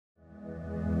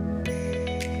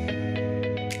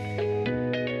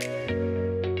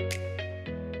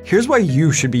Here's why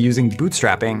you should be using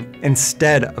bootstrapping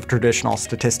instead of traditional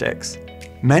statistics.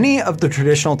 Many of the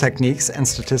traditional techniques and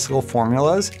statistical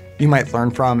formulas you might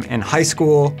learn from in high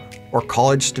school or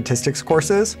college statistics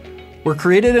courses were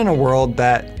created in a world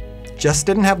that just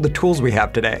didn't have the tools we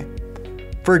have today.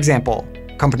 For example,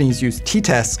 companies use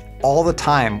t-tests all the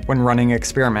time when running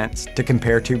experiments to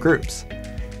compare two groups.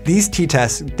 These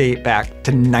t-tests date back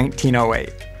to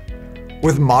 1908.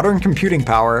 With modern computing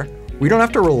power, we don't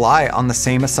have to rely on the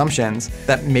same assumptions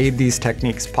that made these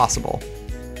techniques possible.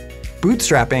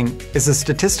 Bootstrapping is a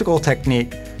statistical technique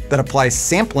that applies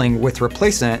sampling with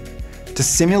replacement to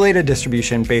simulate a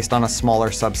distribution based on a smaller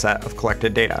subset of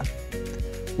collected data.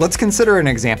 Let's consider an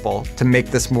example to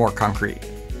make this more concrete.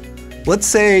 Let's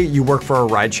say you work for a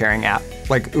ride-sharing app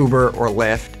like Uber or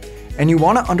Lyft, and you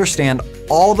want to understand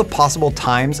all the possible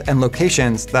times and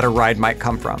locations that a ride might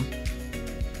come from.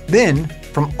 Then,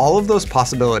 from all of those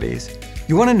possibilities,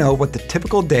 you want to know what the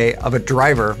typical day of a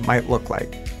driver might look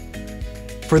like.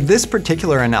 For this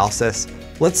particular analysis,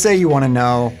 let's say you want to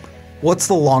know what's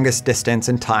the longest distance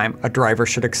in time a driver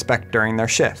should expect during their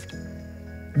shift.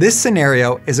 This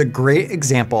scenario is a great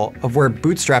example of where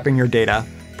bootstrapping your data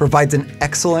provides an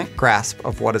excellent grasp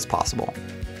of what is possible.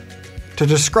 To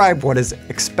describe what is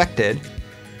expected,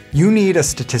 you need a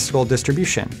statistical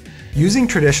distribution. Using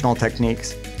traditional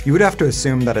techniques, you would have to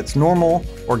assume that it's normal,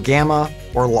 or gamma,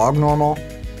 or log normal,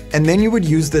 and then you would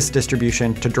use this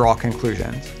distribution to draw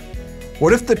conclusions.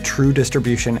 What if the true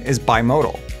distribution is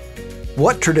bimodal?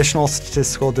 What traditional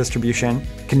statistical distribution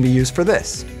can be used for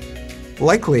this?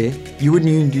 Likely, you would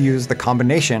need to use the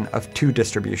combination of two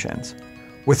distributions,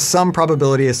 with some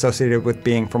probability associated with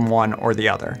being from one or the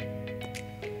other.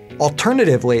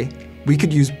 Alternatively, we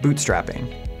could use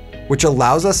bootstrapping, which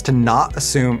allows us to not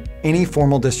assume any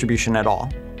formal distribution at all.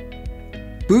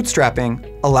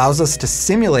 Bootstrapping allows us to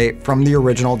simulate from the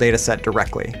original dataset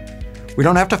directly. We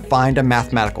don't have to find a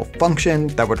mathematical function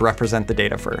that would represent the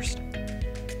data first.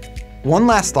 One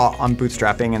last thought on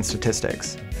bootstrapping and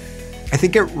statistics. I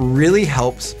think it really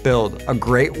helps build a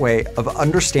great way of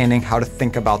understanding how to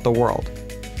think about the world.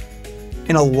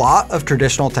 In a lot of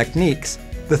traditional techniques,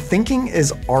 the thinking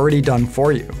is already done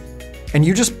for you, and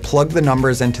you just plug the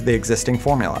numbers into the existing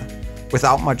formula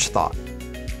without much thought.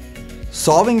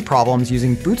 Solving problems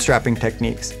using bootstrapping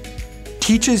techniques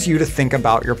teaches you to think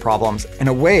about your problems in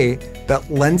a way that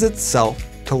lends itself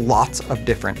to lots of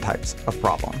different types of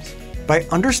problems. By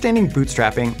understanding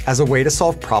bootstrapping as a way to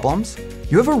solve problems,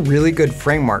 you have a really good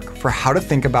framework for how to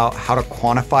think about how to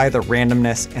quantify the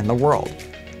randomness in the world,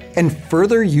 and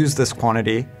further use this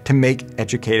quantity to make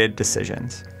educated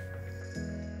decisions.